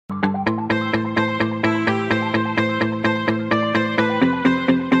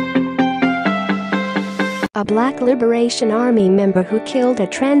A Black Liberation Army member who killed a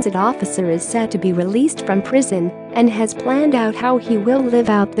transit officer is said to be released from prison and has planned out how he will live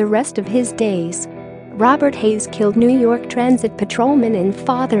out the rest of his days. Robert Hayes killed New York Transit patrolman and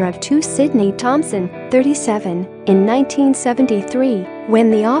father of two Sidney Thompson, 37, in 1973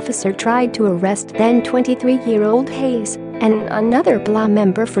 when the officer tried to arrest then 23-year-old Hayes and another BLA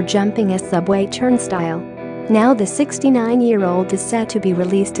member for jumping a subway turnstile. Now the 69-year-old is set to be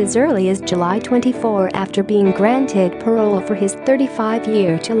released as early as July 24 after being granted parole for his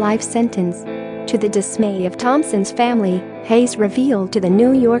 35-year-to-life sentence. To the dismay of Thompson's family, Hayes revealed to the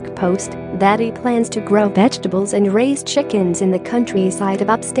New York Post that he plans to grow vegetables and raise chickens in the countryside of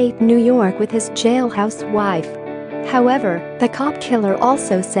upstate New York with his jailhouse wife. However, the cop killer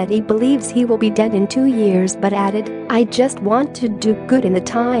also said he believes he will be dead in 2 years but added, "I just want to do good in the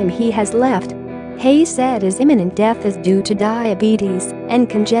time he has left." Hayes said his imminent death is due to diabetes and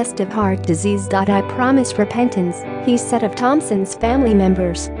congestive heart disease. "I promise repentance," he said of Thompson's family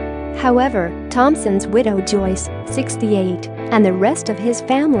members. However, Thompson's widow Joyce, 68, and the rest of his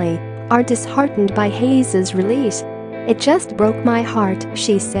family are disheartened by Hayes's release. "It just broke my heart,"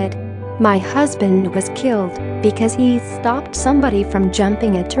 she said. "My husband was killed because he stopped somebody from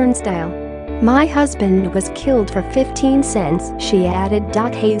jumping a turnstile. My husband was killed for 15 cents," she added.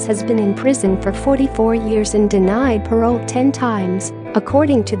 Hayes has been in prison for 44 years and denied parole 10 times,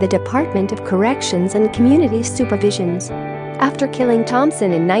 according to the Department of Corrections and Community Supervisions. After killing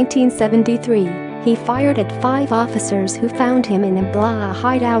Thompson in 1973, he fired at 5 officers who found him in a BLA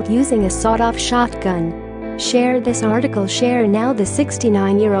hideout using a sawed-off shotgun. Share this article. Share now. The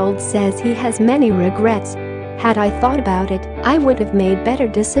 69-year-old says he has many regrets. "Had I thought about it, I would have made better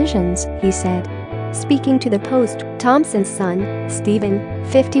decisions," he said. Speaking to the Post, Thompson's son, Stephen,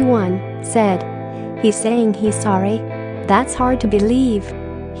 51, said, "He's saying he's sorry. That's hard to believe.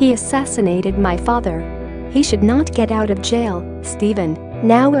 He assassinated my father. He should not get out of jail," Stephen,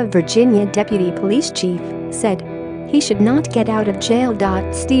 now a Virginia deputy police chief, said. "He should not get out of jail."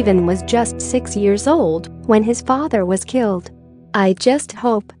 Stephen was just 6 years old when his father was killed. "I just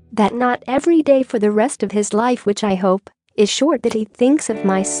hope that not every day for the rest of his life, which I hope is short, that he thinks of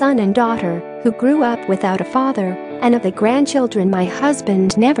my son and daughter who grew up without a father and of the grandchildren my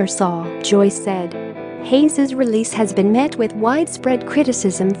husband never saw," Joyce said. Hayes's release has been met with widespread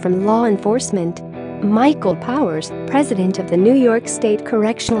criticism from law enforcement. Michael Powers, president of the New York State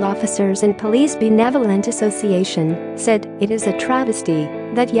Correctional Officers and Police Benevolent Association, said, "It is a travesty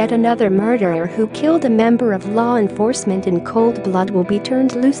that yet another murderer who killed a member of law enforcement in cold blood will be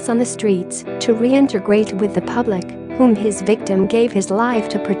turned loose on the streets to reintegrate with the public, whom his victim gave his life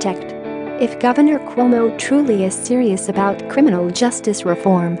to protect." If Governor Cuomo truly is serious about criminal justice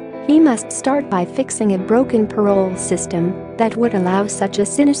reform, he must start by fixing a broken parole system that would allow such a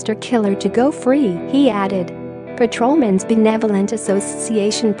sinister killer to go free, he added. Patrolmen's Benevolent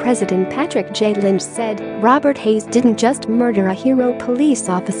Association President Patrick J. Lynch said, "Robert Hayes didn't just murder a hero police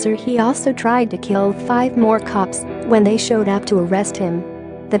officer, he also tried to kill 5 more cops when they showed up to arrest him."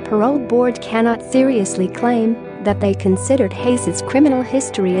 The parole board cannot seriously claim that they considered Hayes's criminal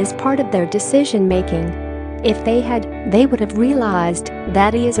history as part of their decision-making. If they had, they would have realized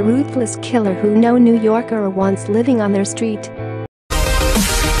that he is a ruthless killer who no New Yorker wants living on their street.